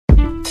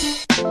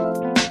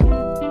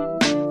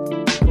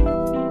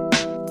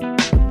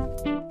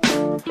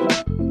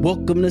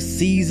Welcome to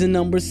season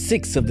number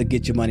 6 of the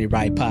Get Your Money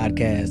Right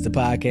podcast, the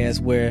podcast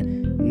where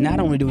not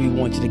only do we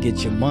want you to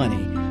get your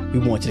money, we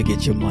want you to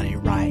get your money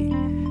right.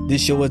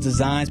 This show is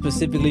designed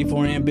specifically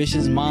for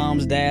ambitious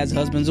moms, dads,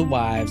 husbands, and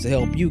wives to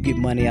help you get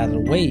money out of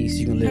the way so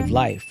you can live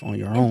life on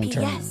your own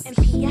terms.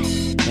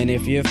 And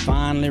if you're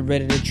finally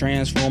ready to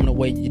transform the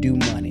way you do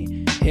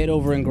money, head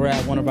over and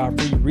grab one of our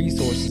free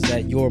resources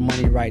at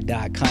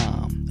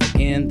yourmoneyright.com.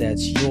 Again,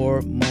 that's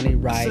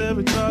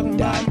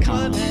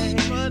yourmoneyright.com.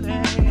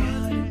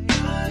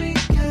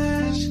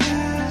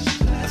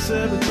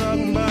 We're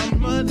talking about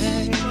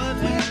money,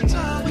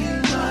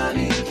 talking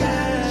money,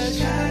 cash,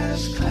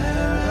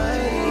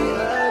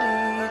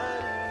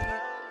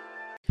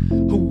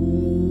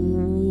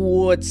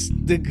 What's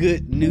the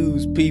good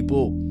news,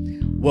 people?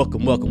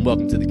 Welcome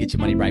to the Get Your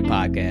Money Right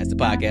podcast, the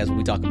podcast where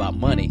we talk about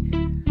money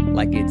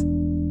like it's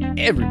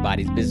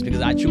everybody's business,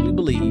 because I truly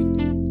believe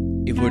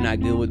if we're not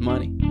good with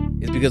money,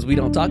 it's because we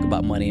don't talk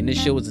about money, and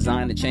this show is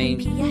designed to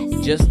change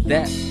just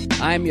that.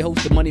 I am your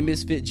host, the Money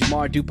Misfit,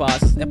 Jamar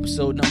Dupas,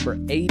 episode number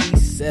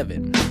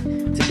 87.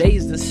 Today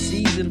is the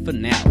season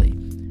finale.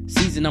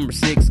 Season number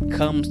 6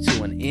 comes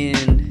to an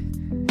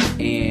end,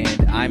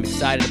 and I'm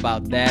excited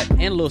about that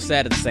and a little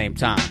sad at the same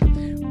time.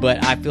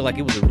 But I feel like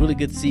it was a really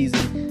good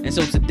season. And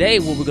so today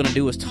what we're going to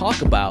do is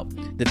talk about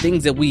the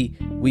things that we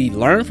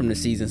learned from the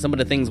season, some of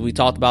the things we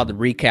talked about, the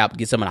recap,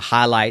 get some of the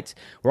highlights.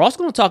 We're also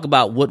going to talk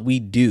about what we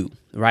do,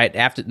 right?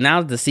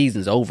 Now that the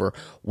season's over,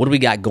 what do we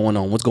got going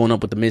on? What's going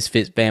on with the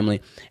Misfits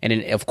family? And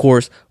then, of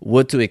course,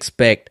 what to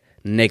expect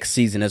next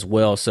season as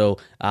well. So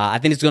I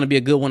think it's going to be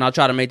a good one. I'll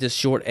try to make this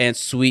short and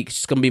sweet.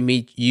 It's going to be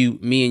me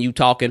and you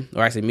talking,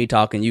 or actually me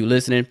talking, you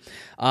listening.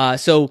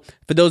 So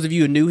for those of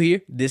you who are new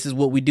here, this is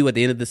what we do at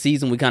the end of the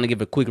season. We kind of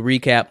give a quick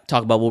recap,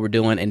 talk about what we're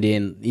doing, and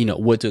then,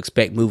 what to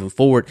expect moving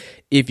forward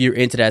if you're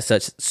into that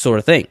such sort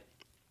of thing.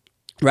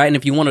 Right, and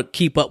if you want to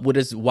keep up with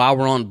us while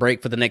we're on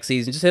break for the next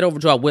season, just head over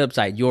to our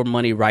website,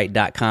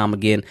 yourmoneyright.com.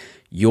 Again,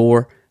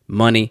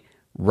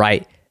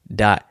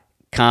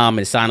 yourmoneyright.com,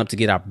 and sign up to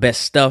get our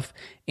best stuff.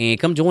 And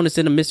come join us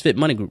in the Misfit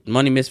Money group,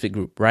 Money Misfit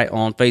group, right,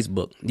 on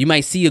Facebook. You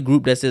might see a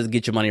group that says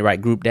Get Your Money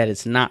Right group. That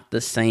is not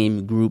the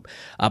same group,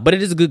 but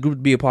it is a good group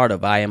to be a part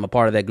of. I am a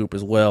part of that group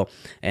as well,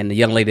 and the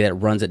young lady that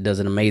runs it does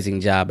an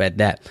amazing job at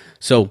that.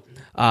 So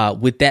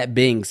with that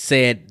being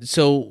said,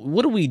 so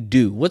what do we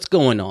do? What's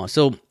going on?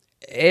 So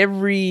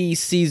every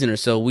season or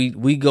so,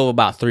 we go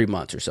about 3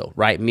 months or so,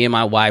 right? Me and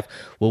my wife,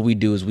 what we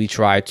do is we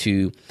try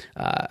to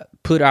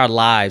put our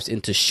lives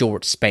into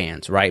short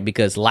spans, right?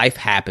 Because life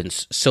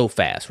happens so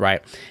fast,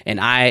 right? And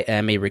I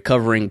am a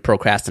recovering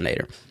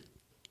procrastinator.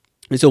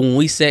 And so when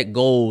we set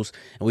goals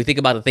and we think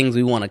about the things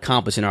we want to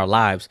accomplish in our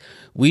lives,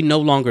 we no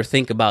longer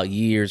think about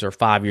years or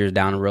 5 years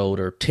down the road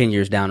or 10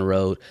 years down the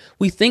road.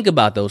 We think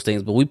about those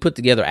things, but we put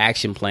together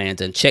action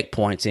plans and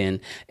checkpoints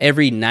in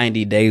every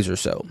 90 days or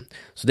so.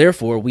 So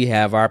therefore, we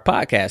have our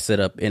podcast set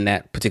up in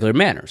that particular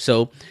manner.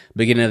 So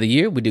beginning of the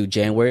year, we do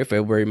January,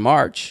 February,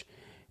 March.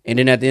 And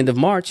then at the end of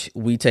March,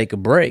 we take a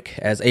break.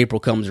 As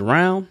April comes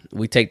around,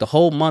 we take the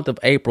whole month of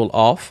April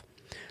off.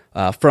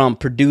 From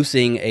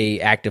producing a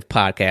active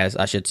podcast,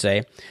 I should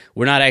say.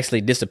 We're not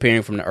actually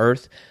disappearing from the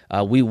earth.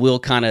 We will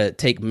kind of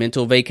take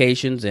mental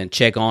vacations and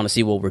check on to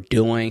see what we're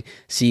doing,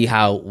 see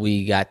how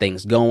we got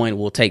things going.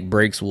 We'll take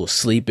breaks. We'll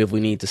sleep if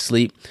we need to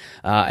sleep.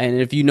 And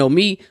if you know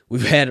me,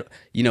 we've had,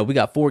 we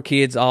got 4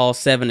 kids, all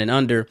 7 and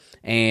under,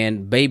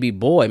 and baby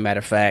boy, matter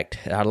of fact,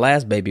 our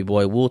last baby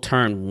boy will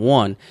turn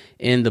 1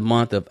 in the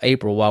month of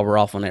April while we're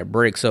off on that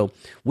break. So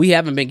we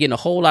haven't been getting a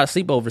whole lot of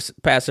sleep over the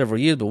past several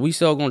years, but we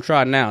still going to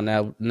try now.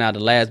 Now the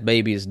last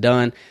baby is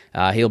done.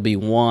 He'll be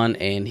 1,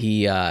 and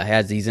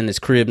he's in his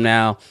crib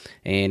now,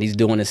 and he's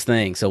doing his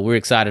thing. So we're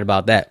excited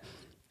about that.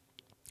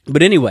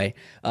 But anyway,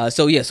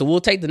 so we'll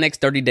take the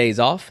next 30 days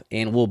off,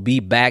 and we'll be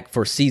back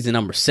for season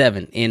number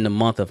 7 in the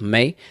month of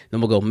May.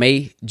 Then we'll go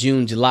May,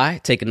 June, July,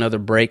 take another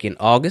break in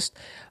August.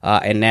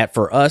 And that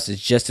for us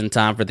is just in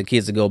time for the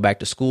kids to go back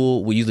to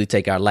school. We usually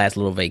take our last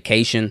little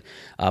vacation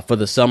for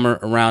the summer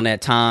around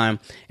that time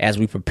as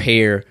we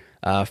prepare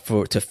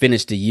to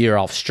finish the year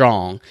off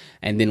strong.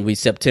 And then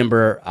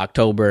September,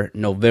 October,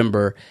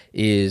 November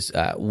is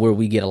where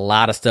we get a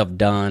lot of stuff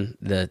done.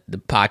 The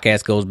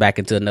podcast goes back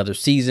into another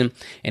season.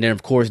 And then,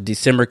 of course,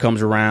 December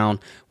comes around.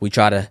 We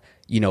try to,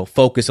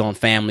 focus on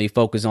family,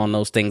 focus on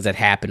those things that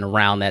happen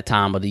around that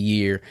time of the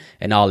year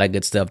and all that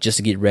good stuff just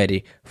to get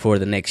ready for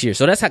the next year.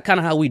 So that's kind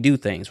of how we do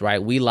things,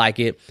 right? We like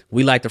it.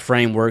 We like the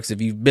frameworks.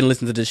 If you've been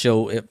listening to the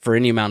show for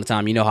any amount of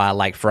time, you know how I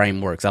like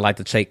frameworks. I like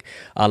to take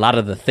a lot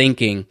of the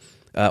thinking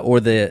or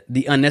the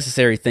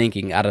unnecessary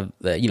thinking out of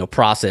the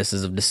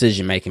processes of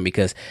decision making,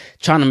 because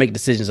trying to make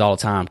decisions all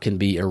the time can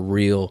be a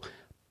real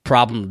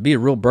problem, be a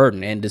real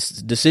burden, and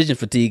decision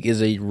fatigue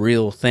is a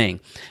real thing,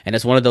 and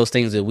it's one of those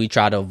things that we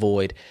try to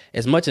avoid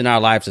as much in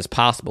our lives as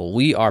possible.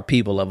 We are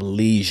people of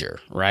leisure,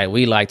 right?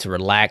 We like to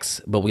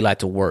relax, but we like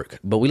to work,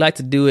 but we like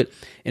to do it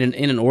in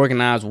an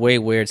organized way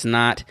where it's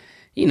not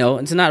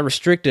it's not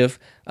restrictive,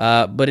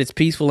 but it's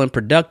peaceful and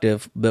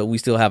productive, but we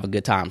still have a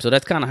good time. So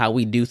that's kind of how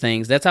we do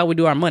things. That's how we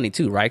do our money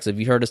too, right? So if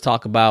you heard us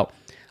talk about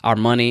our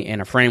money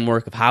and a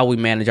framework of how we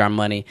manage our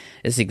money,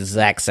 it's the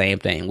exact same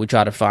thing. We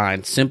try to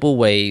find simple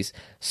ways,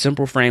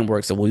 simple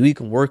frameworks that we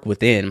can work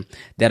within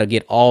that'll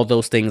get all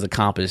those things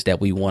accomplished that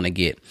we want to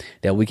get,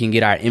 that we can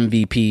get our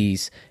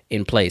MVPs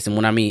in place. And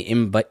when I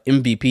mean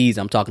MVPs,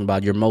 I'm talking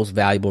about your most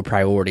valuable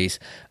priorities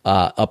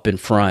up in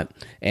front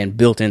and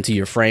built into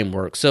your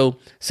framework. So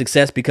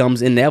success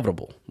becomes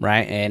inevitable,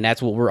 right? And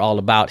that's what we're all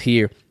about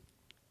here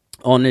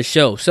on this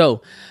show.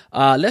 So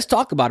let's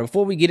talk about it.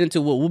 Before we get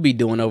into what we'll be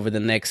doing over the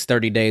next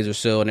 30 days or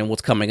so and then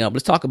what's coming up,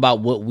 let's talk about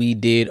what we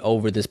did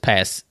over this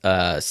past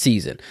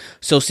season.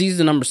 So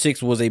season number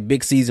 6 was a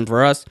big season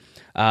for us.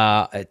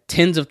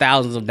 Tens of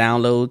thousands of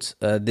downloads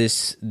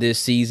this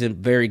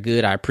season. Very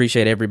good. I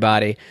appreciate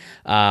everybody.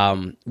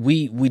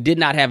 We did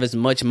not have as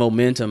much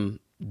momentum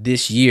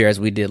this year as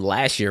we did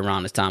last year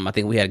around this time. I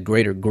think we had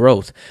greater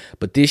growth,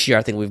 but this year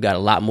I think we've got a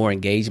lot more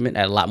engagement,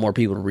 had a lot more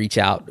people to reach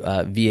out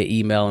via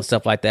email and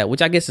stuff like that,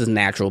 which I guess is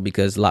natural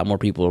because a lot more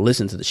people are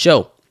listening to the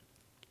show.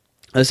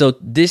 So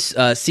this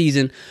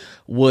season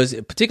was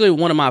particularly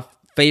one of my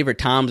favorite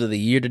times of the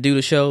year to do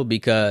the show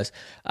because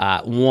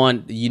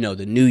one,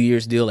 the New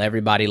Year's deal,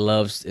 everybody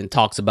loves and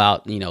talks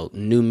about,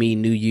 new me,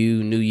 new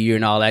you, new year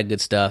and all that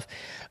good stuff.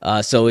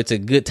 So it's a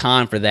good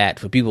time for that,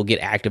 for people to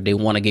get active. They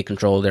want to get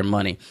control of their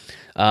money.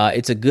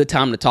 It's a good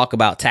time to talk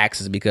about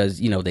taxes because,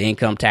 the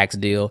income tax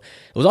deal.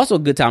 It was also a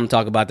good time to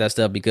talk about that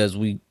stuff because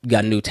we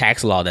got a new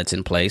tax law that's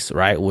in place,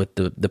 right, with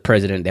the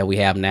president that we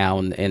have now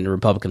and the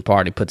Republican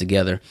Party put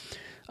together.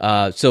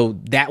 So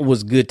that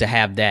was good to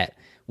have that.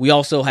 We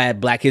also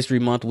had Black History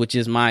Month, which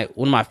is one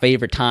of my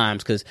favorite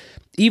times because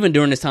even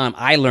during this time,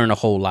 I learned a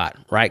whole lot,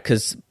 right?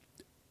 Because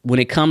when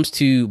it comes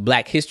to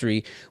Black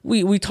history,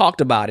 we talked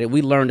about it.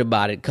 We learned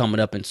about it coming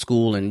up in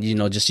school and,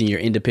 just in your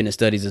independent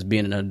studies as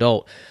being an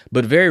adult.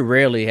 But very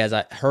rarely has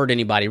I heard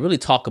anybody really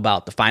talk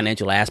about the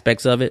financial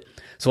aspects of it.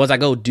 So as I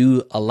go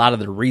do a lot of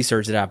the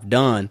research that I've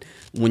done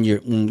when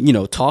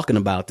you're talking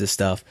about this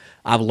stuff,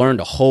 I've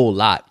learned a whole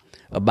lot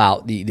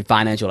about the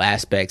financial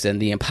aspects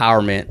and the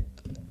empowerment,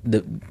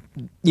 the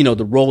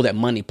role that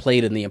money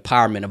played in the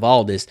empowerment of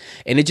all this.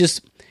 And it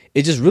just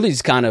really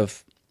just kind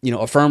of,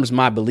 affirms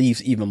my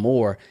beliefs even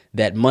more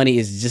that money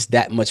is just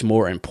that much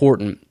more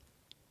important.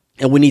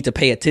 And we need to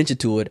pay attention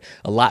to it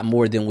a lot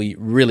more than we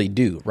really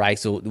do, right?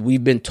 So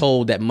we've been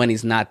told that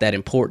money's not that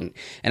important.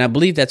 And I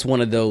believe that's one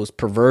of those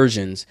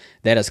perversions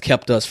that has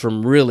kept us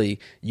from really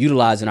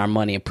utilizing our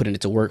money and putting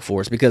it to work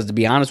for us. Because to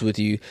be honest with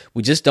you,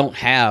 we just don't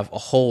have a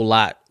whole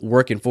lot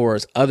working for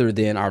us other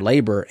than our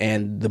labor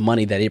and the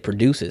money that it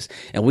produces.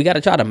 And we got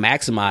to try to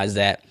maximize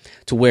that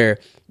to where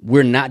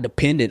we're not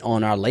dependent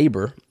on our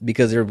labor,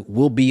 because there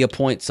will be a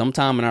point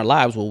sometime in our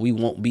lives where we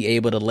won't be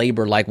able to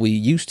labor like we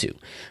used to,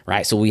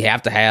 right? So we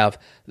have to have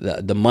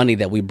the money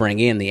that we bring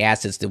in, the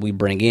assets that we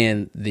bring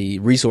in, the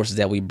resources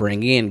that we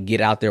bring in,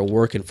 get out there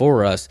working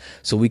for us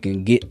so we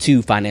can get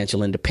to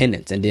financial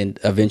independence and then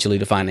eventually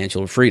to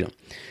financial freedom.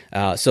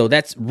 So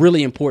that's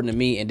really important to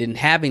me. And then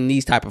having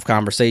these type of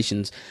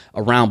conversations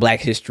around Black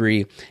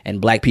history and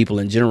Black people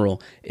in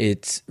general,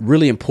 it's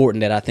really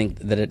important that I think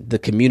that the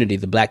community,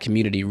 the Black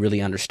community,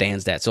 really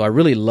understands that. So I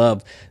really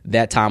love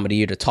that time of the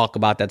year to talk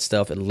about that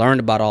stuff and learn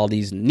about all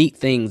these neat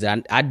things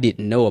that I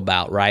didn't know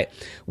about, right?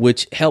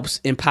 Which helps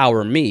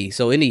empower me.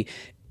 So any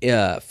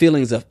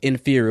feelings of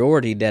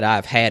inferiority that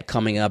I've had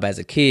coming up as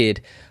a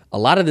kid, a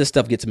lot of this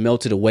stuff gets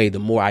melted away the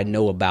more I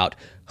know about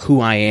who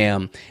I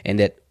am and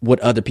that what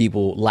other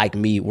people like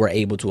me were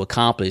able to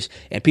accomplish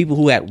and people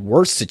who had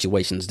worse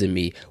situations than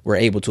me were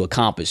able to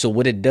accomplish. So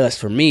what it does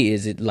for me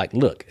is it like,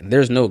 look,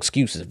 there's no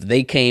excuses. If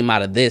they came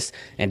out of this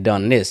and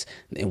done this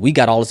and we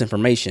got all this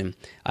information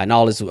and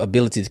all this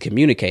ability to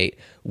communicate,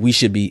 we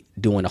should be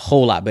doing a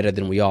whole lot better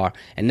than we are.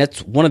 And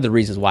that's one of the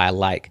reasons why I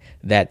like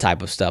that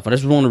type of stuff. And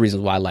that's one of the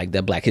reasons why I like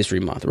that Black History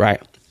Month,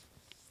 right?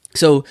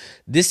 So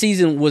this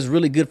season was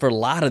really good for a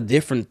lot of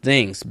different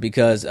things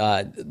because,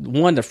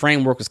 one, the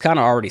framework was kind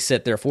of already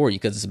set there for you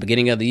because it's the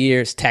beginning of the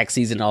year, it's tax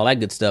season, all that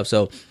good stuff.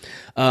 So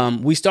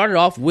we started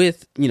off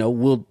with,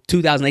 will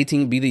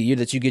 2018 be the year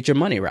that you get your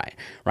money right?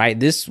 Right.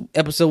 This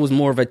episode was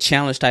more of a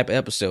challenge type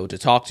episode to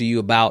talk to you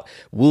about,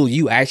 will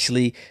you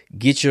actually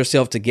get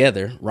yourself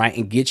together, right,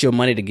 and get your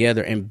money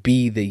together and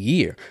be the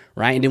year,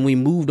 right? And then we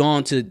moved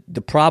on to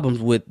the problems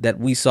that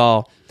we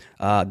saw.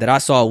 That I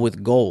saw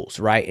with goals,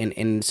 right?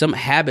 And some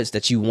habits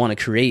that you want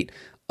to create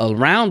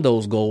around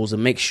those goals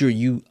and make sure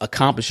you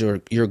accomplish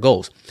your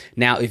goals.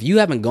 Now, if you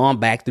haven't gone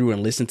back through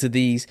and listened to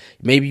these,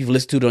 maybe you've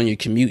listened to it on your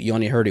commute, you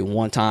only heard it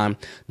one time.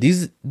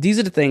 These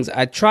are the things,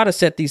 I try to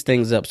set these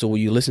things up so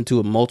when you listen to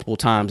it multiple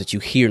times that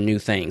you hear new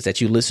things, that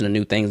you listen to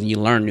new things and you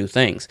learn new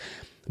things.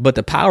 But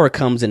the power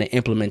comes in the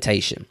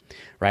implementation,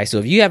 right? So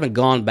if you haven't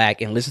gone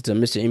back and listened to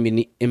Mr.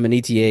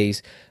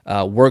 Emanetier's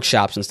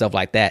workshops and stuff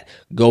like that,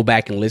 go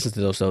back and listen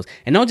to those shows.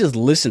 And don't just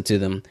listen to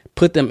them,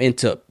 put them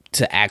into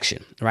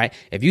action, right?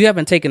 If you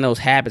haven't taken those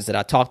habits that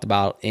I talked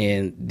about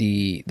in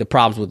the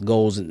problems with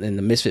goals and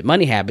the misfit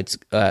money habits,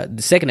 the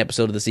second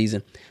episode of the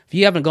season, if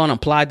you haven't gone and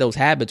applied those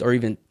habits or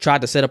even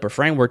tried to set up a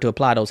framework to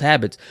apply those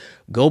habits,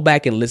 go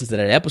back and listen to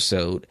that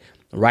episode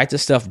write the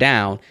stuff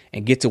down,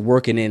 and get to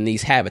working in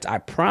these habits. I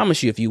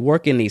promise you, if you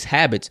work in these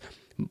habits,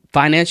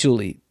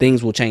 financially,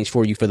 things will change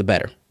for you for the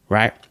better,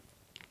 right?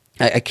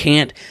 I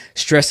can't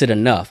stress it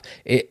enough.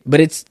 But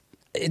it's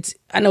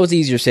I know it's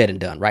easier said than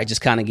done, right?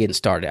 Just kind of getting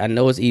started. I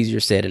know it's easier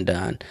said than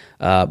done,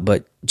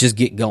 but just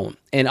get going.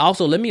 And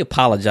also, let me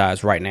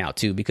apologize right now,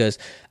 too, because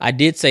I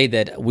did say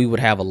that we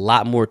would have a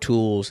lot more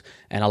tools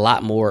and a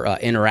lot more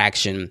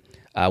interaction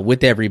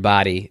with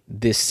everybody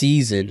this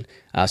season,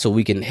 so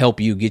we can help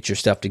you get your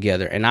stuff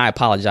together. And I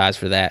apologize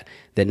for that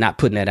not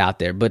putting that out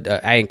there.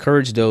 But I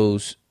encourage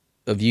those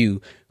of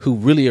you who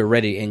really are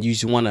ready and you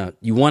want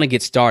to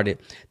get started.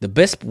 The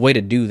best way to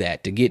do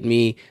that, to get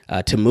me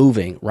to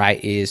moving,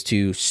 right, is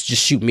to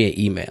just shoot me an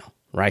email.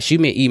 Right,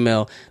 shoot me an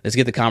email. Let's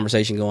get the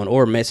conversation going,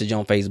 or a message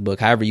on Facebook,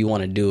 however you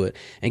want to do it,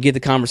 and get the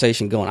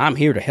conversation going. I'm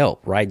here to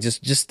help, right?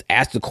 Just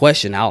ask the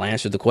question. I'll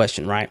answer the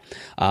question, right?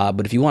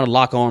 But if you want to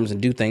lock arms and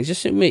do things,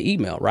 just shoot me an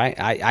email, right?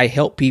 I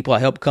help people. I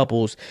help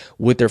couples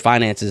with their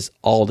finances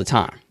all the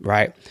time,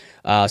 right?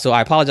 So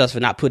I apologize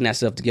for not putting that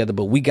stuff together,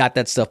 but we got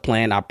that stuff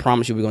planned. I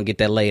promise you we're going to get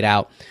that laid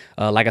out.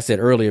 Like I said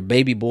earlier,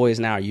 baby boy is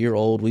now a year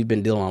old. We've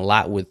been dealing a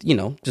lot with,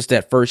 just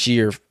that first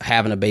year of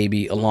having a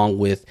baby, along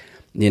with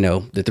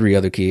the 3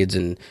 other kids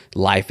and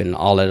life and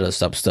all that other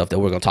stuff that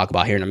we're going to talk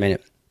about here in a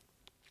minute.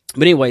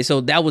 But anyway,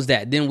 so that was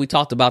that. Then we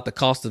talked about the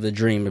cost of the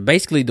dream, and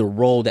basically the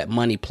role that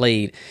money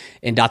played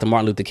in Dr.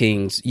 Martin Luther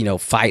King's,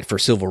 fight for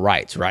civil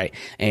rights, right?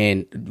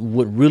 And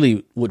what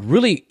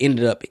really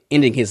ended up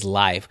ending his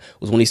life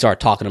was when he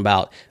started talking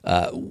about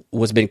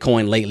what's been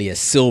coined lately as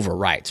silver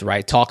rights,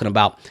 right? Talking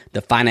about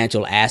the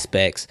financial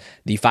aspects,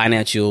 the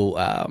financial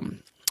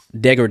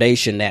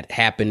degradation that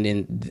happened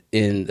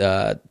in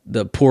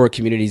the poorer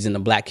communities and the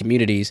black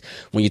communities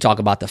when you talk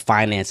about the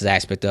finances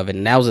aspect of it.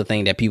 And that was the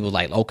thing that people were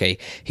like, okay,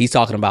 he's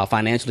talking about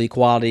financial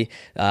equality.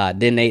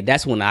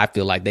 That's when I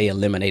feel like they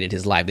eliminated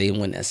his life. They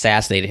went and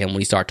assassinated him when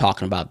he started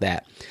talking about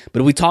that.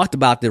 But we talked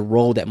about the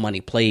role that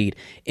money played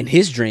in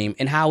his dream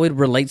and how it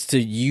relates to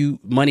you,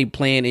 money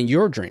playing in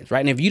your dreams, right?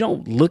 And if you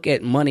don't look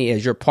at money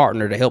as your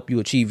partner to help you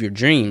achieve your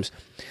dreams,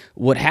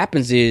 what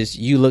happens is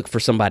you look for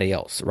somebody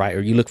else, right?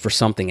 Or you look for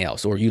something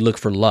else, or you look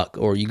for luck,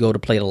 or you go to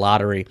play the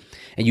lottery,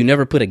 and you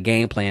never put a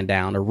game plan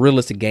down, a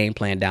realistic game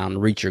plan down to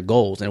reach your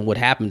goals. And what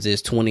happens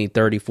is 20,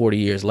 30, 40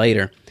 years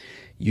later,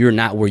 you're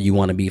not where you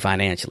want to be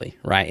financially,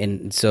 right?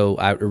 And so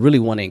I really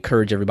want to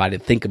encourage everybody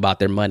to think about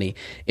their money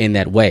in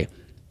that way.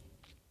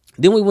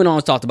 Then we went on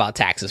and talked about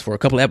taxes for a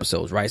couple of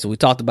episodes, right? So we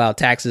talked about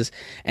taxes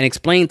and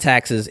explained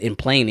taxes in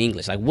plain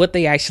English, like what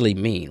they actually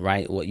mean,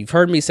 right? Well, you've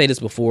heard me say this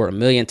before a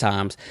million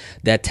times,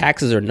 that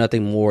taxes are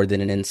nothing more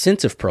than an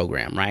incentive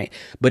program, right?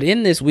 But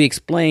in this, we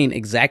explain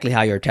exactly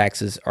how your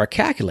taxes are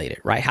calculated,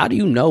 right? How do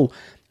you know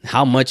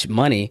how much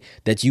money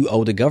that you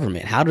owe the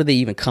government? How do they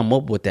even come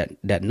up with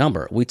that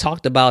number? We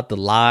talked about the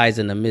lies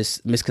and the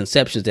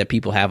misconceptions that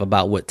people have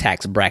about what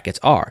tax brackets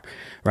are,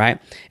 right?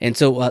 And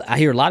so I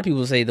hear a lot of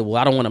people say that, well,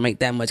 I don't want to make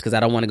that much because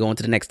I don't want to go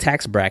into the next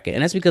tax bracket.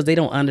 And that's because they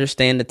don't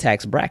understand the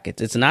tax brackets.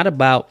 It's not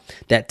about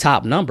that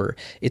top number.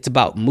 It's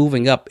about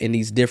moving up in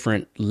these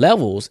different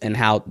levels and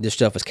how this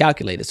stuff is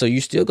calculated. So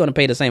you're still going to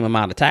pay the same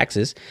amount of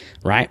taxes,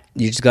 right?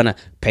 You're just going to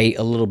pay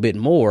a little bit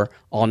more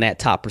on that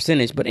top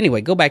percentage. But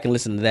anyway, go back and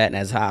listen to that, and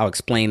as how I'll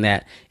explain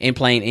that in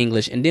plain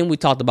English. And then we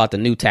talked about the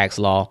new tax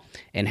law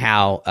and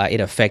how it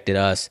affected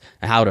us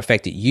and how it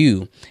affected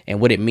you and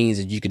what it means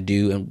that you could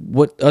do and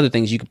what other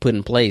things you could put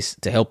in place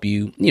to help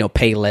you,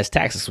 pay less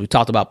taxes. We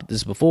talked about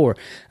this before,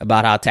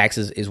 about how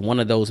taxes is one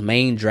of those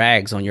main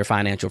drags on your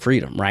financial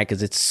freedom, right?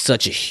 Because it's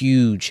such a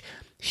huge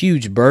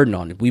burden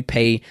on it. We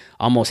pay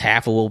almost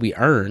half of what we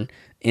earn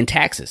in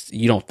taxes.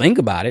 You don't think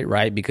about it,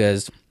 right?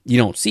 Because you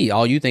don't see.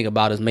 All you think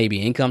about is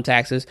maybe income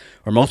taxes,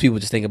 or most people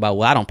just think about,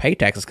 well, I don't pay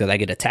taxes because I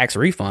get a tax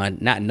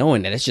refund, not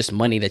knowing that it's just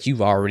money that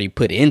you've already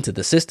put into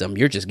the system.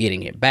 You're just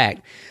getting it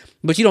back.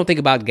 But you don't think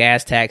about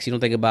gas tax. You don't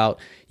think about,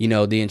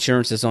 the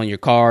insurance that's on your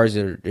cars,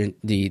 or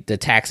the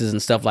taxes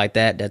and stuff like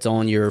that that's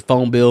on your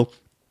phone bill.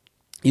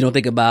 You don't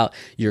think about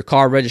your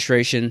car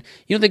registration.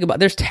 You don't think about,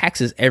 there's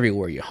taxes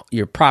everywhere.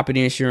 Your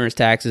property insurance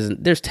taxes,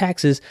 and there's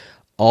taxes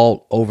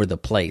all over the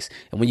place.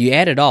 And when you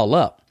add it all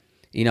up,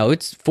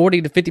 it's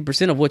 40 to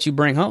 50% of what you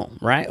bring home,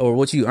 right? Or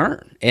what you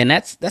earn. And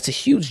that's a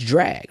huge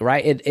drag,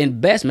 right?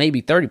 And best,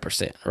 maybe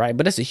 30%, right?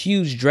 But that's a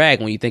huge drag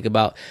when you think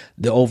about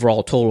the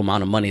overall total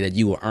amount of money that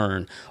you will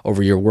earn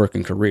over your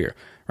working career,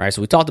 right?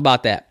 So we talked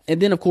about that.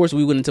 And then, of course,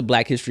 we went into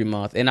Black History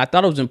Month. And I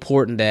thought it was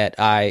important that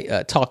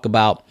I talk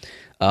about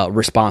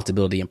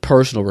responsibility and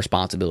personal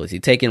responsibility,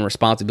 taking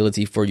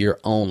responsibility for your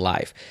own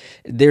life.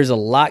 There's a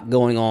lot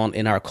going on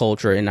in our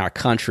culture, in our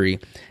country,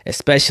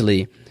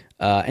 especially,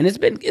 and it's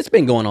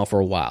been going on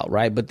for a while,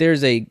 right? But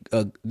there's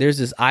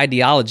this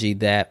ideology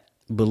that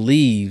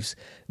believes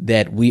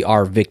that we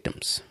are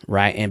victims,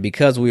 right? And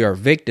because we are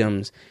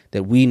victims,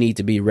 that we need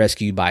to be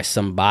rescued by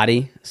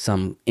somebody,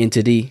 some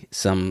entity,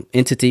 some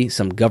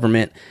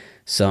government,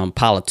 some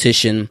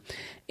politician,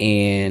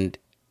 and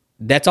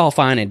that's all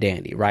fine and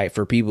dandy, right?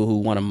 For people who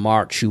want to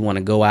march, who want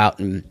to go out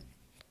and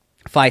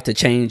fight to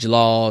change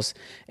laws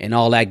and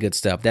all that good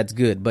stuff. That's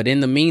good. But in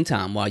the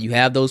meantime, while you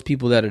have those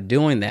people that are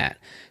doing that,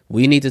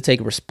 we need to take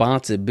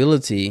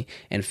responsibility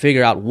and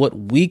figure out what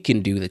we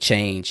can do to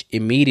change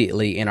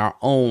immediately in our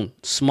own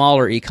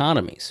smaller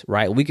economies,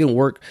 right? We can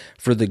work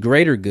for the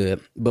greater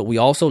good, but we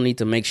also need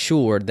to make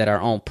sure that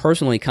our own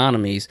personal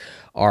economies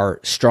are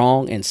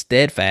strong and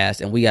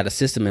steadfast, and we got a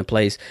system in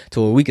place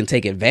to where we can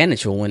take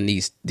advantage of when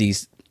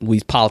these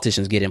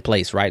politicians get in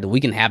place, right? That we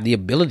can have the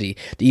ability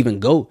to even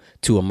go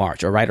to a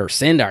march, or right, or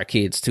send our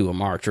kids to a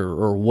march,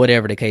 or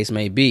whatever the case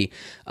may be.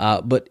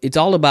 But it's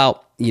all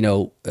about,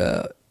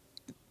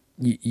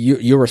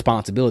 your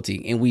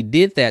responsibility. And we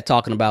did that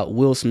talking about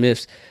Will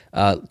Smith's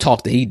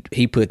talk that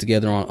he put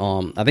together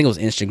on I think it was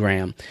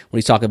Instagram, when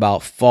he's talking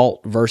about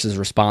fault versus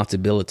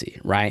responsibility,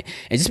 right?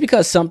 And just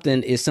because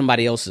something is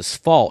somebody else's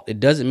fault, it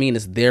doesn't mean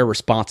it's their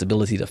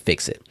responsibility to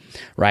fix it,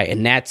 right?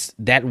 And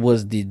that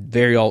was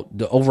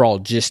the overall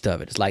gist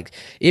of it. It's like,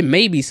 it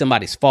may be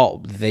somebody's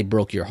fault that they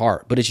broke your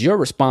heart, but it's your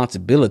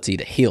responsibility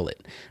to heal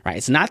it, right?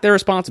 It's not their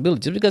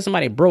responsibility. Just because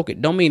somebody broke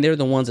it don't mean they're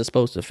the ones that's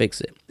supposed to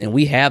fix it. And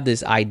we have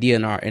this idea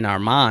in our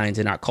minds,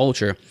 in our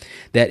culture,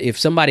 that if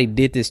somebody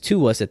did this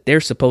to us, that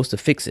they're supposed to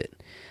fix it.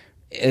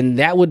 And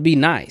that would be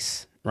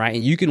nice, right?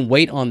 And you can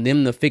wait on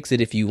them to fix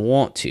it if you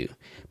want to,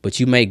 but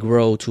you may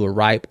grow to a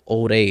ripe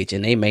old age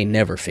and they may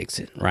never fix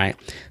it, right?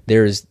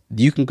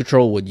 You can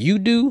control what you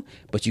do,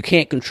 but you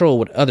can't control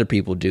what other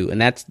people do. And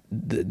that's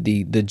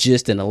the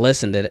gist and the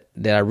lesson that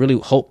I really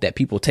hope that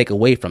people take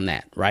away from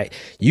that, right?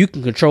 You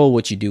can control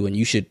what you do, and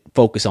you should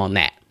focus on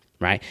that,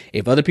 right?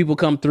 If other people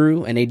come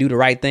through and they do the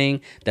right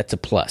thing, that's a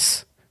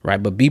plus,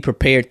 right? But be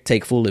prepared to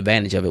take full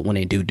advantage of it when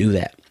they do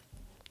that.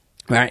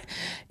 Right.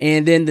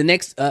 And then the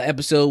next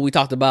episode, we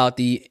talked about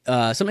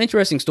some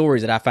interesting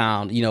stories that I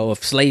found,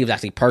 of slaves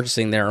actually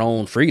purchasing their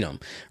own freedom,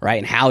 right?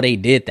 And how they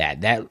did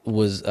that. That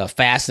was a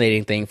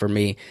fascinating thing for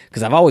me,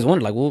 because I've always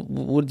wondered, like, well,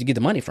 where did you get the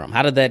money from?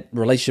 How did that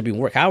relationship even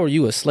work? How are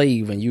you a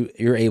slave and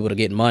you're able to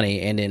get money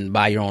and then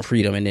buy your own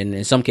freedom, and then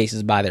in some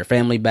cases buy their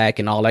family back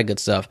and all that good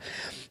stuff?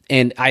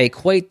 And I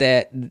equate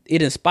that,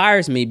 it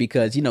inspires me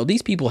because,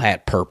 these people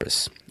had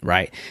purpose,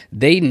 right?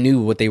 They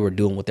knew what they were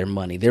doing with their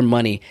money. Their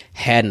money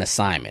had an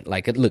assignment.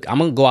 Like, look, I'm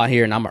going to go out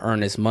here and I'm going to earn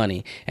this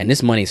money, and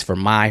this money is for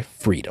my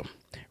freedom,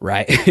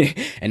 right?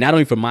 And not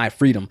only for my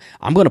freedom,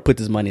 I'm going to put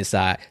this money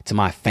aside to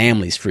my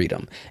family's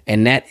freedom.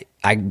 And that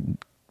I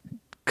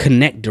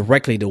connect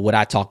directly to what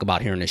I talk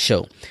about here in the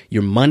show.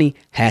 Your money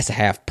has to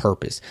have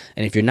purpose.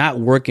 And if you're not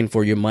working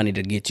for your money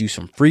to get you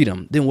some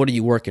freedom, then what are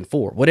you working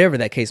for? Whatever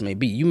that case may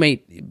be.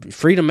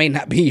 Freedom may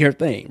not be your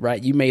thing,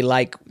 right? You may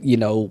like,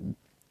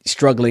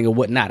 struggling or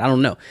whatnot. I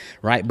don't know,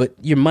 right? But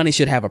your money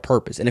should have a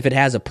purpose. And if it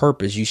has a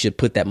purpose, you should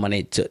put that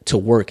money to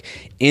work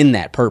in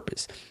that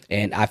purpose.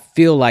 And I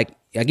feel like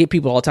I get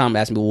people all the time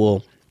asking me,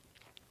 well,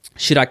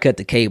 should I cut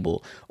the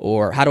cable,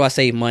 or how do I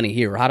save money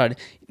here? Or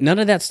none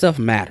of that stuff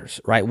matters,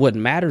 right? What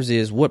matters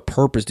is, what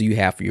purpose do you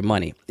have for your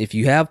money? If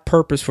you have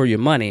purpose for your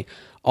money,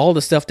 all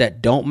the stuff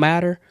that don't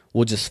matter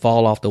will just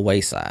fall off the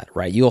wayside,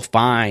 right? You'll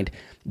find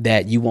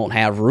that you won't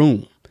have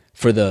room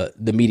for the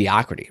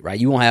mediocrity, right?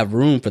 You won't have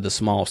room for the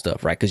small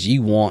stuff, right? Because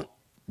you want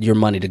your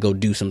money to go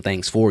do some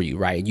things for you,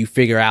 right? You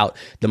figure out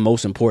the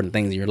most important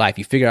things in your life.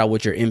 You figure out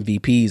what your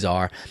MVPs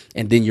are,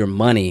 and then your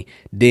money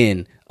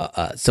then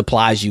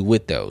supplies you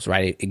with those,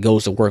 right? It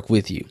goes to work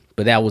with you.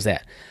 But that was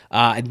that.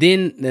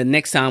 Then the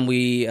next one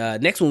we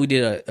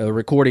did a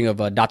recording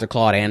of Dr.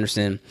 Claude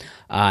Anderson,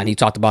 and he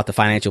talked about the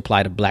financial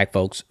plight of Black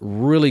folks.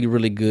 Really,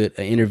 really good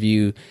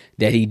interview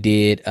that he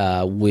did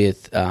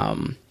with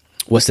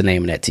what's the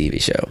name of that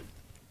TV show?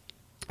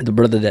 The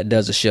brother that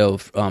does a show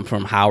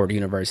from Howard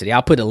University.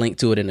 I'll put a link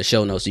to it in the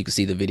show notes so you can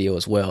see the video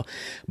as well.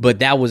 But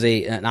that was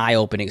an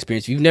eye-opening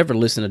experience. If you've never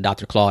listened to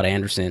Dr. Claude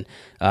Anderson,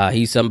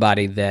 he's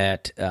somebody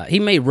that he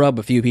may rub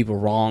a few people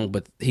wrong,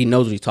 but he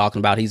knows what he's talking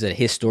about. He's a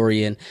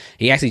historian.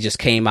 He actually just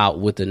came out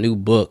with a new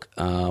book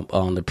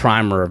on the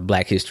primer of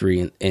Black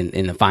history and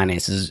the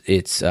finances.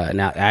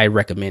 Now I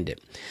recommend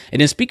it.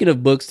 And then speaking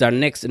of books,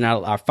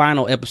 our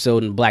final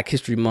episode in Black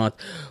History Month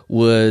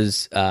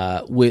was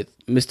with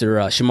Mr.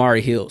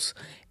 Shamari Hills.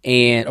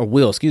 And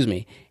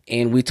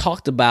we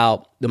talked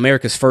about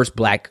America's First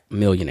Black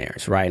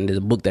Millionaires, right? And there's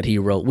a book that he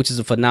wrote, which is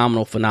a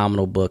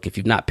phenomenal book. If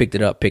you've not picked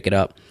it up, pick it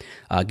up.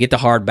 Get the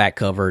hardback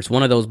cover. It's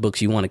one of those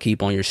books you want to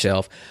keep on your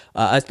shelf,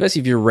 especially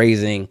if you're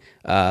raising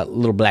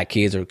little Black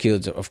kids or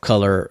kids of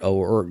color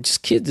or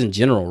just kids in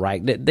general,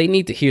 right? They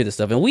need to hear this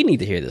stuff, and we need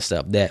to hear this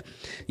stuff, that,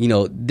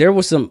 there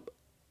was some,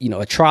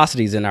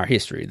 atrocities in our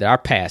history, that our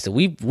past, that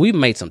we've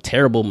made some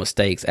terrible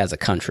mistakes as a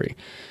country,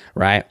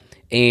 right?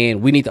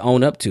 And we need to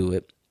own up to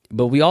it.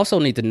 But we also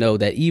need to know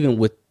that even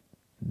with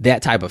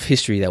that type of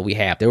history that we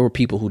have, there were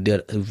people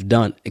who've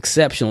done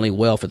exceptionally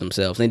well for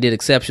themselves. They did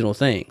exceptional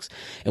things.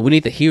 And we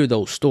need to hear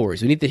those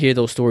stories. We need to hear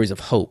those stories of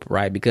hope,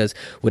 right? Because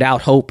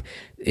without hope,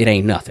 it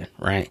ain't nothing,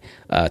 right?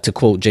 To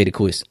quote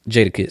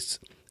Jadakiss.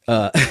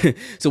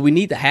 So we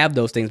need to have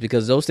those things,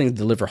 because those things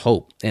deliver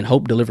hope, and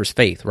hope delivers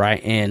faith,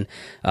 right? And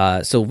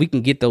so we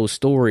can get those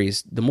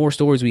stories. The more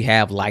stories we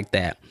have like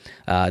that,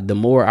 the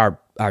more our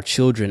our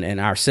children and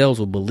ourselves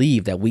will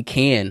believe that we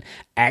can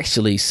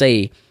actually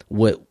say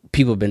what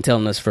people have been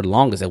telling us for the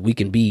longest, that we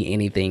can be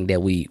anything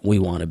that we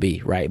want to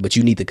be, right? But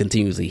you need to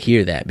continuously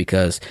hear that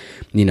because,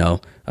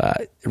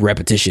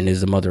 repetition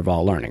is the mother of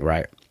all learning,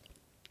 right?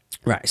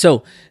 Right.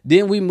 So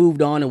then we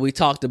moved on and we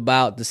talked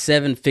about the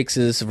 7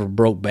 fixes of a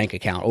broke bank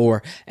account,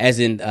 or as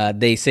in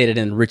they said it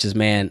in The Richest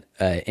Man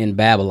in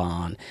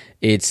Babylon,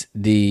 it's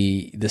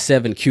the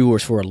 7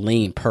 cures for a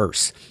lean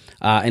purse.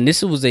 And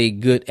this was a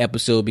good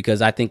episode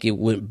because I think it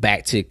went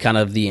back to kind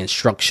of the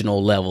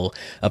instructional level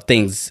of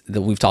things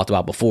that we've talked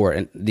about before,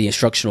 and the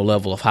instructional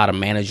level of how to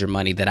manage your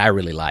money that I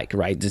really like,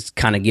 right? Just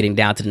kind of getting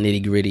down to the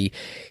nitty gritty.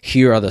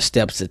 Here are the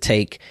steps to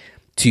take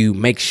to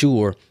make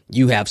sure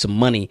you have some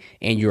money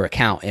in your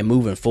account and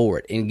moving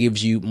forward, and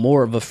gives you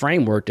more of a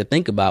framework to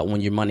think about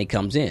when your money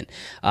comes in.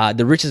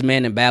 The Richest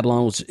Man in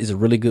Babylon is a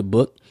really good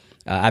book.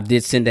 I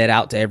did send that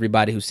out to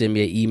everybody who sent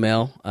me an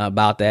email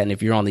about that. And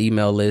if you're on the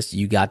email list,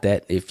 you got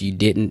that. If you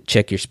didn't,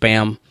 check your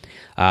spam.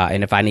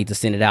 And if I need to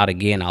send it out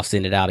again, I'll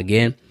send it out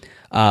again.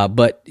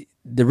 But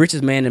The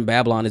Richest Man in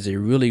Babylon is a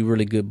really,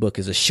 really good book.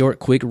 It's a short,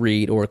 quick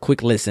read or a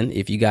quick listen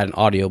if you got an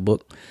audio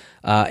book.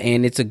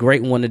 And it's a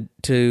great one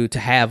to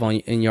have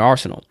in your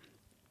arsenal.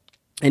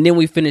 And then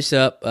we finished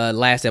up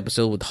last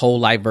episode with whole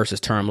life versus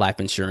term life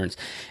insurance.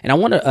 And I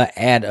want to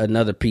add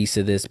another piece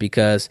to this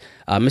because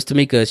Ms.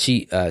 Tamika,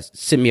 she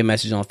sent me a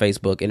message on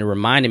Facebook, and it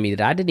reminded me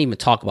that I didn't even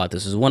talk about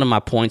this. It was one of my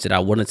points that I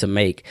wanted to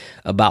make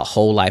about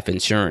whole life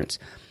insurance.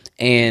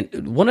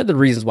 And one of the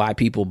reasons why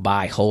people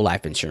buy whole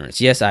life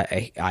insurance, yes,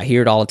 I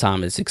hear it all the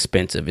time, it's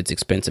expensive. It's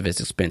expensive. It's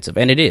expensive.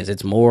 And it is.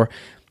 It's more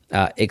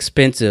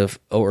expensive,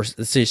 or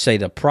let's just say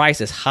the price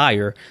is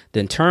higher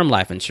than term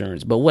life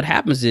insurance. But what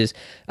happens is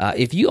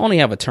if you only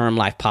have a term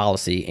life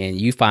policy and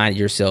you find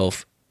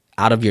yourself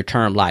out of your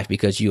term life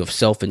because you have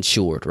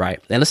self-insured,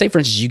 right? And let's say, for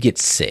instance, you get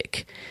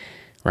sick,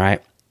 right?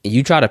 And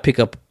you try to pick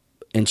up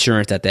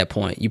insurance at that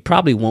point, you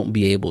probably won't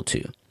be able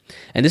to.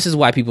 And this is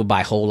why people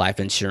buy whole life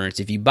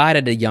insurance. If you buy it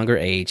at a younger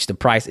age, the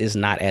price is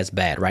not as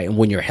bad, right? And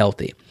when you're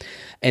healthy.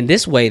 And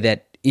this way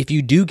that if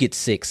you do get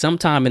sick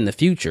sometime in the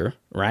future,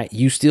 right,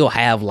 you still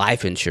have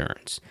life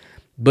insurance.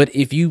 But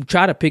if you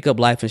try to pick up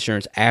life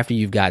insurance after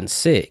you've gotten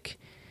sick,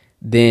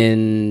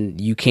 then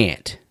you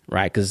can't,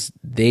 right? Because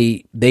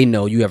they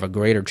know you have a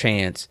greater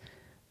chance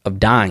of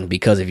dying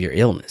because of your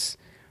illness,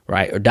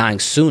 right? Or dying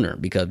sooner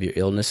because of your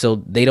illness.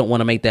 So they don't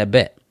want to make that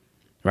bet,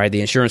 right?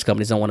 The insurance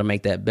companies don't want to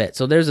make that bet.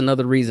 So there's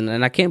another reason.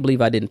 And I can't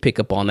believe I didn't pick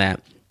up on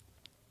that,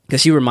 because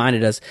she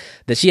reminded us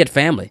that she had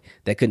family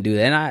that couldn't do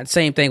that. And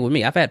same thing with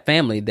me. I've had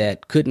family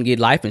that couldn't get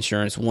life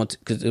insurance once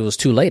because it was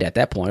too late at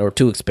that point, or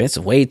too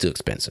expensive, way too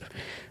expensive,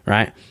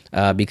 right?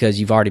 Because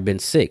you've already been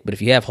sick. But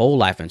if you have whole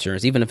life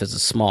insurance, even if it's a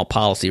small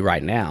policy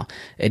right now,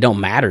 it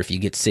don't matter if you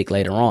get sick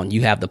later on.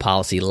 You have the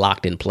policy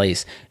locked in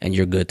place and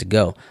you're good to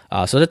go.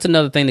 So that's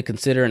another thing to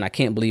consider. And I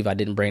can't believe I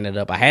didn't bring that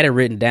up. I had it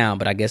written down,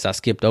 but I guess I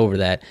skipped over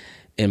that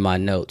in my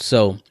notes.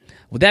 So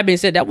with that being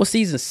said, that was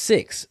season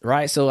 6,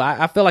 right? So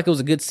I felt like it was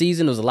a good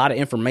season. There was a lot of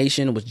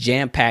information. It was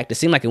jam-packed. It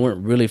seemed like it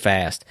went really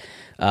fast.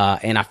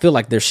 And I feel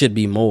like there should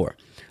be more.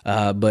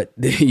 But,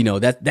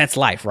 that's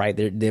life, right?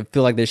 They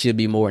feel like there should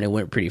be more, and it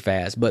went pretty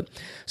fast. But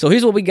so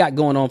here's what we got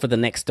going on for the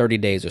next 30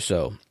 days or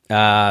so.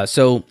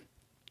 So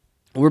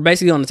we're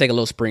basically going to take a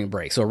little spring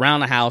break. So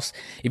around the house,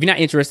 if you're not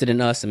interested in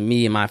us and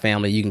me and my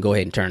family, you can go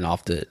ahead and turn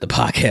off the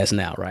podcast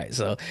now, right?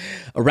 So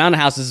around the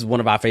house, this is one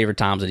of our favorite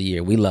times of the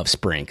year. We love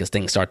spring because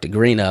things start to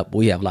green up.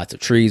 We have lots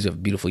of trees. We have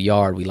a beautiful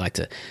yard. We like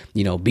to,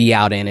 be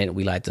out in it.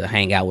 We like to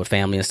hang out with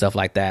family and stuff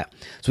like that.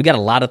 So we got a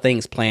lot of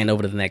things planned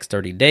over the next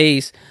 30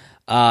 days.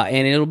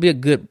 And it'll be a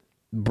good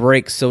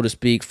break, so to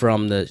speak,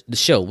 from the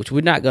show, which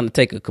we're not going to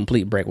take a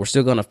complete break. We're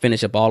still going to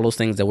finish up all those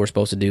things that we're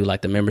supposed to do,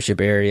 like the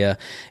membership area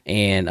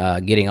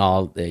and getting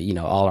all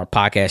our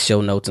podcast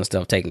show notes and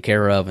stuff taken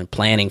care of, and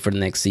planning for the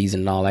next season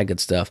and all that good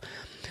stuff.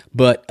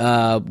 But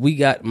we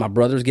got my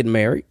brother's getting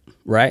married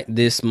right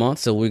this month,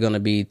 so we're going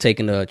to be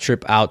taking a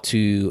trip out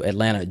to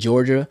Atlanta,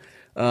 Georgia,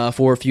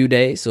 for a few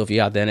days. So if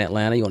you're out there in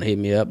Atlanta, you want to hit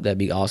me up, that'd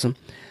be awesome.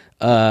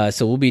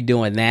 So we'll be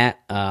doing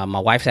that. My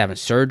wife's having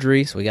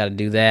surgery, so we got to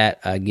do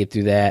that, get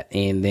through that,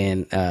 and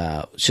then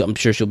I'm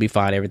sure she'll be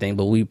fine, everything,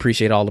 but we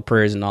appreciate all the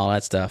prayers and all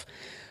that stuff.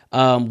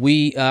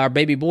 Our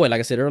baby boy, like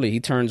I said earlier, he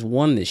turns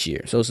 1 this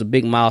year, so it's a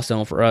big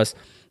milestone for us.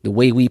 The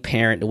way we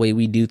parent, the way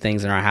we do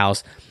things in our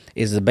house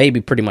is the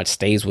baby pretty much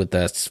stays with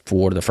us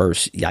for the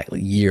first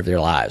year of their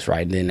lives,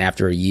 right? And then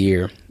after a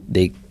year,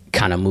 they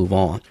kind of move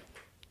on.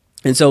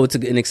 And so it's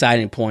an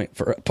exciting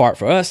part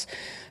for us.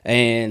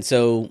 And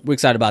so we're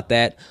excited about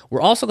that.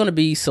 We're also going to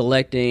be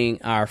selecting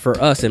for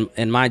us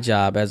and my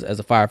job as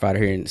a firefighter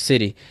here in the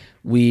city,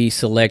 we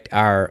select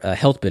our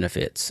health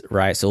benefits,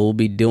 right? So we'll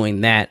be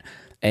doing that.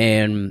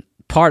 And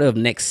part of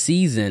next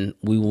season,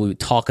 we will be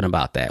talking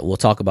about that. We'll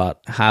talk about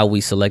how we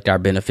select our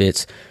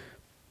benefits,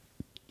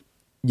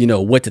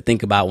 what to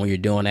think about when you're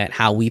doing that,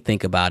 how we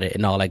think about it,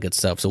 and all that good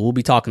stuff. So we'll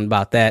be talking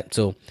about that.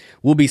 So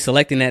we'll be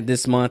selecting that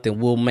this month,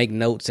 and we'll make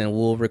notes and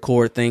we'll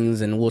record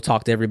things and we'll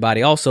talk to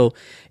everybody. Also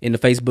in the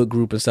Facebook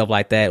group and stuff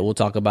like that, we'll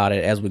talk about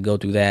it as we go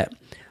through that.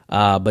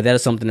 But that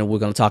is something that we're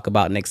going to talk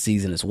about next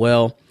season as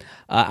well.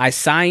 I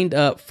signed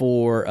up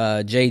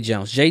for Jay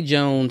Jones. Jay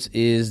Jones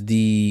is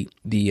the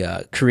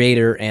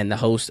creator and the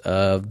host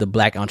of the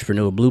Black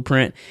Entrepreneur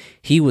Blueprint.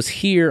 He was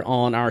here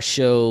on our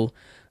show.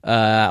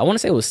 I want to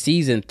say it was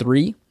season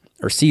 3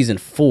 or season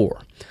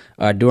 4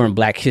 during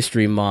Black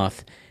History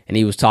Month, and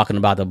he was talking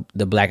about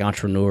the Black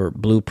Entrepreneur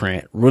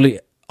Blueprint. Really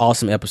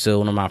awesome episode,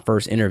 one of my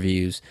first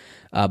interviews.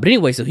 But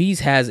anyway, so he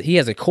has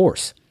a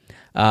course.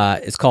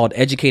 It's called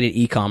Educated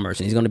E-commerce,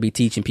 and he's going to be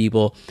teaching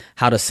people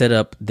how to set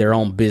up their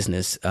own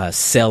business,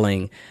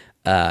 selling,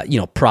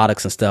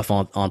 products and stuff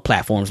on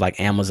platforms like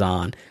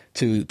Amazon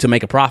to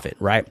make a profit,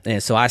 right?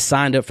 And so I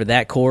signed up for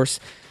that course.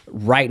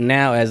 Right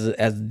now,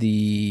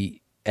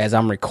 as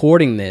I'm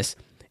recording this,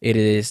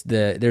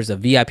 there's a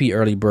VIP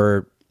early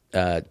bird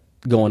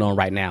going on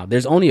right now.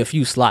 There's only a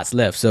few slots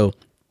left, so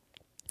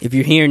if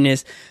you're hearing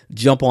this,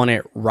 jump on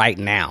it right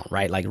now,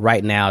 right? Like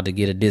right now to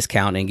get a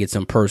discount and get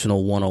some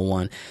personal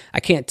one-on-one. I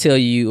can't tell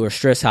you or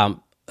stress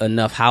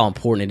enough how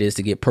important it is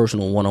to get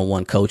personal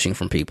one-on-one coaching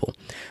from people,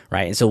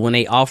 right? And so when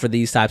they offer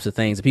these types of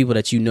things, the people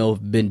that you know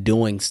have been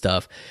doing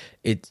stuff,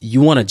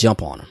 you want to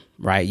jump on them,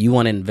 right? You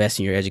want to invest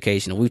in your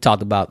education. We've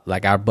talked about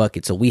like our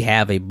bucket. So we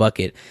have a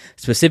bucket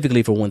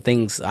specifically for when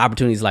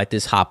opportunities like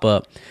this hop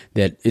up,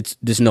 that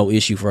there's no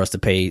issue for us to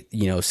pay,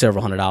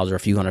 several $100s or a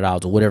few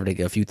 $100s or whatever,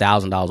 a few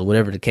 $1,000s or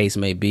whatever the case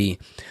may be,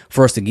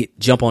 for us to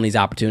jump on these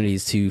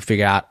opportunities to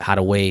figure out how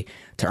to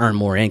earn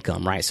more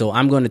income, right? So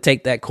I'm going to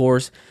take that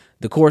course.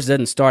 The course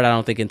doesn't start, I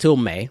don't think, until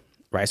May,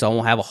 right? So I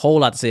won't have a whole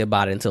lot to say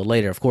about it until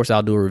later. Of course,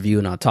 I'll do a review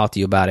and I'll talk to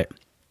you about it.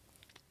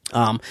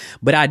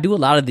 But I do a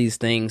lot of these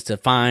things to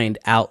find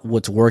out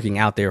what's working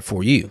out there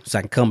for you. So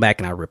I can come back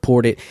and I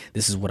report it.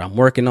 This is what I'm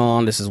working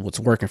on. This is what's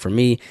working for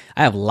me.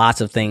 I have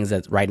lots of things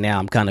that right now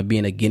I'm kind of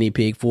being a guinea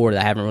pig for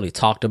that I haven't really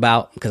talked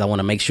about because I want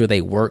to make sure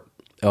they work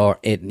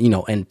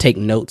and take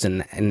notes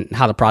and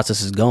how the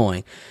process is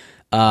going.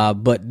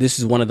 But this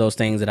is one of those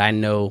things that I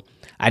know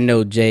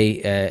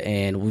Jay,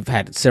 and we've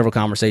had several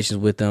conversations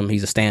with him.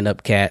 He's a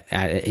stand-up cat.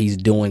 He's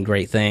doing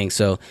great things.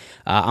 So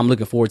I'm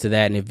looking forward to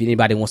that. And if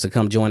anybody wants to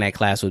come join that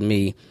class with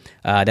me,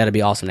 that'll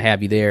be awesome to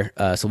have you there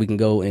so we can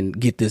go and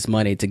get this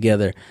money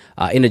together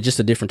in just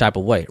a different type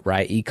of way,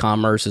 right?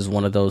 E-commerce is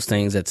one of those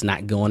things that's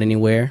not going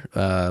anywhere.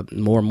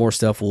 More and more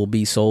stuff will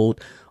be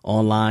sold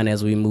online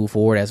as we move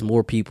forward, as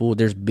more people,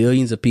 there's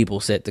billions of people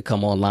set to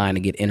come online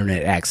and get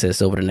internet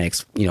access over the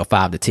next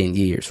 5 to 10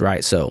 years,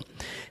 right? So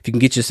if you can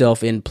get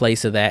yourself in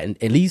place of that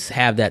and at least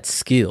have that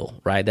skill,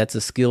 right? That's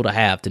a skill to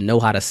have, to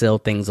know how to sell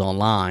things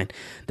online.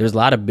 There's a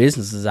lot of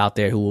businesses out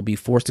there who will be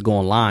forced to go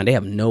online. They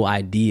have no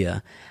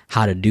idea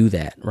how to do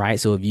that, right?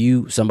 So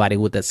if somebody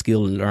with that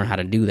skill and learn how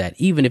to do that,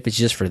 even if it's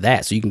just for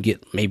that, so you can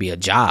get maybe a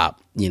job,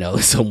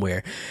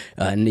 somewhere,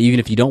 and even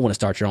if you don't want to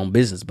start your own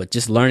business, but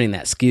just learning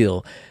that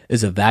skill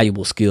is a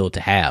valuable skill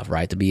to have,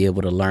 right? To be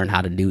able to learn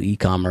how to do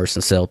e-commerce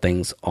and sell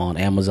things on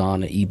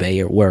Amazon or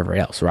eBay or wherever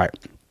else, right?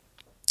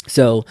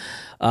 So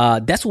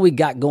that's what we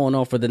got going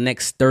on for the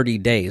next 30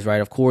 days, right?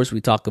 Of course, we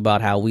talk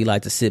about how we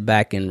like to sit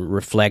back and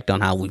reflect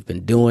on how we've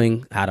been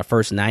doing, how the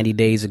first 90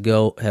 days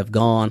ago have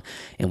gone,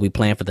 and we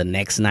plan for the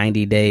next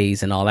 90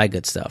 days and all that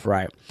good stuff,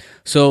 right?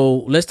 So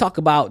let's talk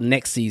about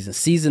next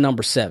season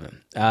number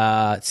 7.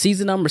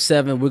 Season number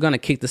 7, we're going to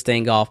kick this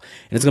thing off,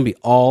 and it's going to be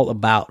all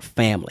about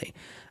family.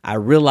 I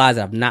realize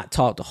I've not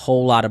talked a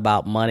whole lot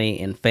about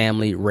money and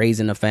family,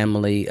 raising a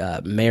family,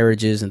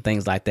 marriages and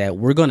things like that.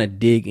 We're going to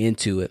dig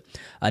into it.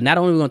 Not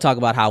only are we going to talk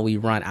about how we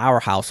run our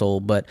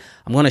household, but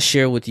I'm going to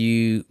share with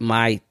you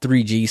my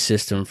 3G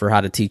system for how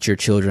to teach your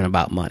children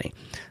about money.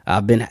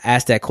 I've been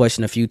asked that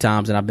question a few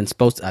times, and I'm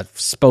supposed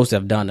to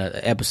have done an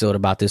episode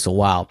about this a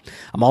while.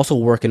 I'm also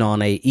working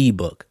on a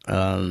ebook.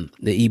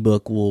 The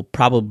ebook will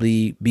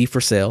probably be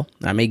for sale.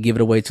 I may give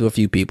it away to a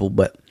few people,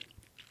 but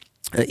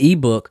an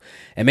ebook,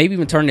 and maybe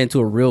even turn it into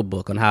a real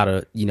book on how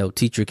to,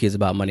 teach your kids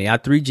about money. Our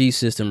 3G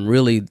system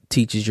really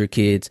teaches your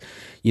kids,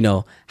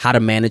 how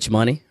to manage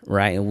money,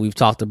 right? And we've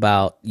talked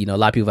about, a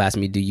lot of people ask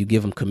me, do you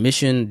give them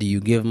commission? Do you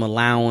give them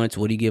allowance?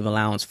 What do you give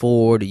allowance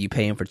for? Do you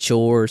pay them for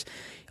chores?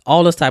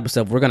 All this type of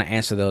stuff. We're going to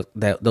answer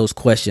those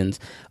questions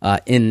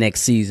in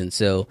next season.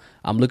 So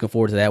I'm looking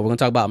forward to that. We're going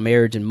to talk about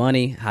marriage and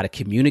money, how to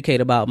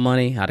communicate about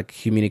money, how to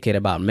communicate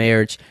about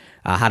marriage,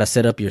 how to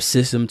set up your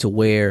system to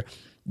where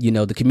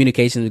the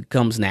communication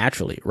comes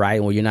naturally,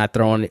 right? Where you're not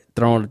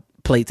throwing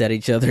plates at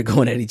each other,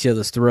 going at each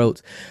other's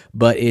throats,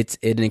 but it's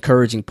an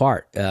encouraging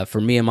part.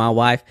 For me and my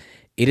wife,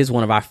 it is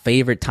one of our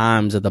favorite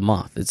times of the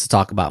month. It's to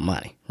talk about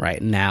money,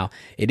 right? Now,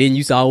 it didn't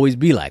used to always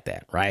be like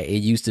that, right? It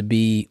used to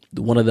be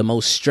one of the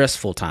most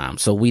stressful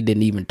times. So we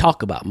didn't even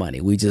talk about money.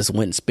 We just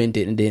went and spent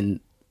it and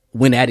didn't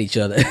went at each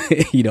other,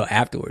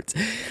 afterwards.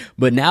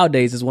 But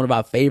nowadays, it's one of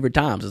our favorite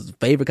times. It's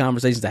favorite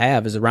conversations to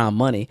have is around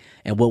money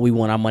and what we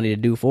want our money to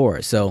do for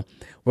us. So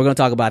we're going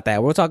to talk about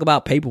that. We'll talk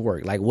about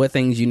paperwork, like what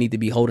things you need to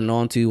be holding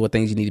on to, what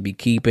things you need to be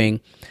keeping.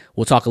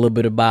 We'll talk a little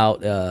bit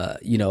about,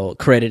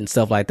 credit and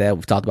stuff like that.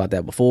 We've talked about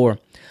that before.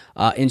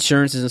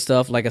 Insurances and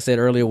stuff. Like I said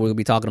earlier, we'll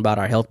be talking about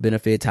our health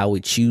benefits, how we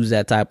choose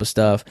that type of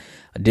stuff,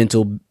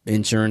 dental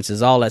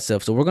insurances, all that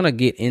stuff. So we're going to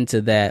get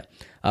into that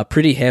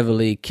pretty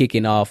heavily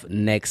kicking off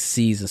next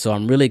season. So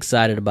I'm really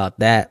excited about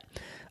that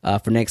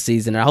for next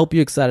season. And I hope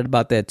you're excited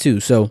about that too.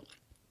 So,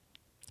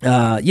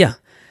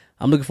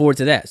 I'm looking forward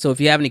to that. So if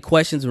you have any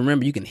questions,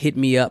 remember you can hit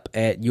me up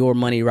at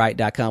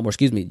yourmoneyright.com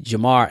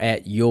Jamar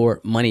at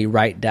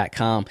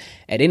yourmoneyright.com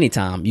at any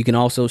time. You can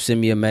also send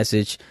me a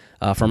message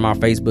from our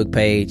Facebook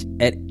page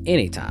at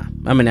any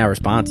time. I may not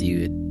respond to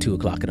you at 2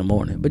 o'clock in the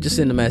morning, but just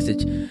send a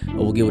message and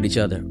we'll get with each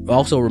other.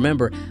 Also,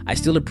 remember, I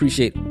still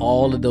appreciate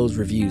all of those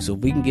reviews. So if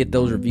we can get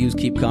those reviews,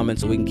 keep coming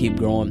so we can keep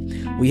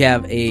growing. We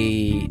have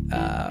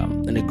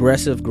an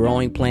aggressive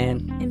growing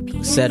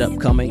plan set up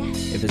coming.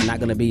 If it's not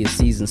going to be a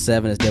season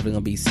 7, it's definitely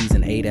going to be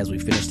season 8 as we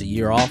finish the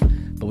year off.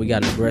 But we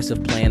got an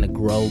aggressive plan to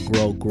grow,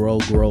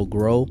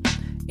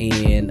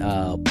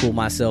 and pull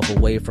myself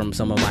away from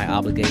some of my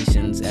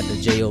obligations at the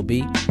JOB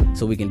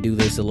so we can do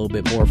this a little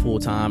bit more full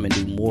time and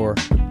do more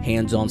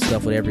hands-on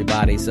stuff with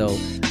everybody. So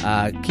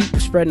keep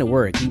spreading the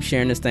word, keep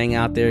sharing this thing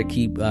out there,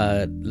 keep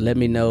let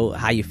me know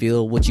how you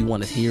feel, what you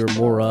want to hear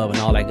more of, and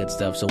all that good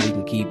stuff, so we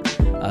can keep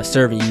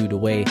serving you the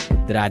way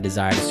that I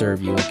desire to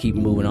serve you, and keep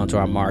moving on to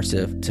our march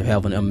to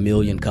helping 1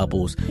 million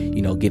couples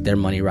get their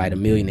money right, 1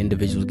 million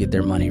individuals get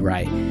their money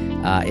right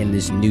in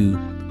this new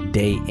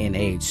day and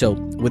age. So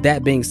with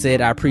that being said,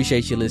 I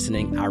appreciate you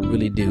listening. I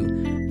really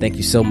do. Thank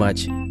you so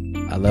much.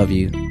 I love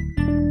you.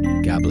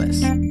 God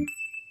bless.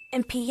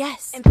 And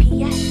P.S.